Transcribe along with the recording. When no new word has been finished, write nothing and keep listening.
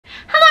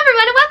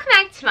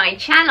my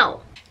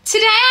channel.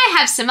 Today I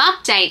have some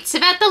updates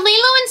about the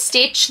Lilo and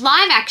Stitch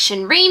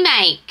live-action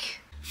remake.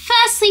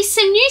 Firstly,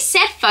 some new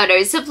set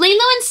photos of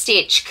Lilo and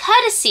Stitch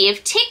courtesy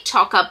of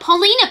TikToker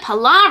Paulina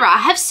Palara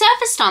have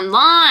surfaced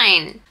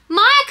online.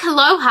 Maya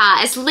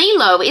Kaloha as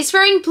Lilo is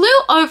wearing blue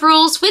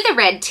overalls with a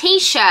red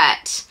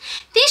t-shirt.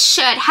 This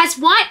shirt has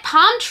white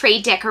palm tree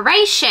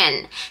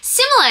decoration,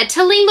 similar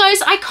to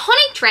Lilo's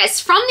iconic dress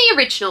from the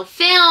original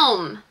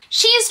film.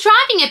 She is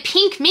driving a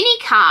pink mini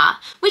car,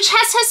 which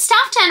has her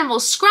stuffed animal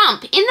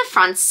Scrump in the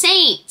front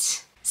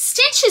seat.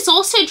 Stitch is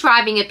also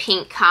driving a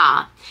pink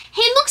car.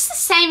 He looks the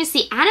same as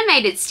the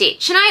animated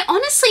Stitch, and I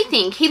honestly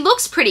think he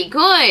looks pretty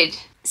good.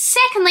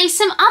 Secondly,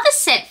 some other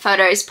set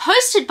photos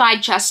posted by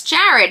Just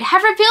Jared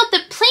have revealed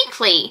that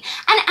Pleakley,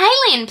 an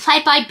alien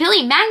played by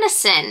Billy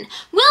Magnuson,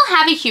 will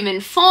have a human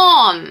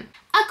form.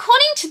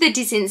 According to the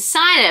Diz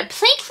Insider,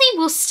 Pleakley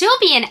will still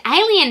be an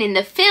alien in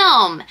the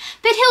film,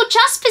 but he'll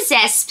just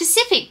possess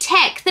specific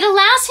tech that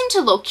allows him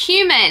to look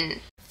human.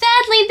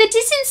 Thirdly, the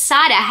Diz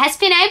Insider has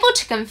been able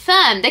to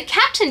confirm that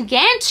Captain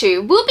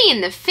Gantu will be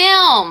in the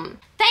film.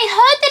 They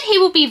heard that he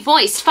will be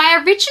voiced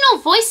by original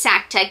voice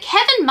actor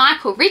Kevin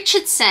Michael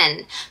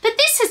Richardson, but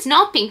this has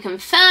not been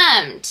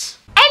confirmed.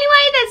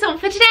 Anyway, that's all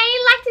for today.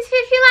 Like this video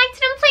if you liked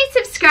it and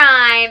please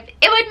subscribe.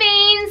 It would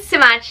mean so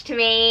much to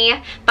me.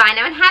 Bye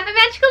now and have a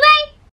magical day.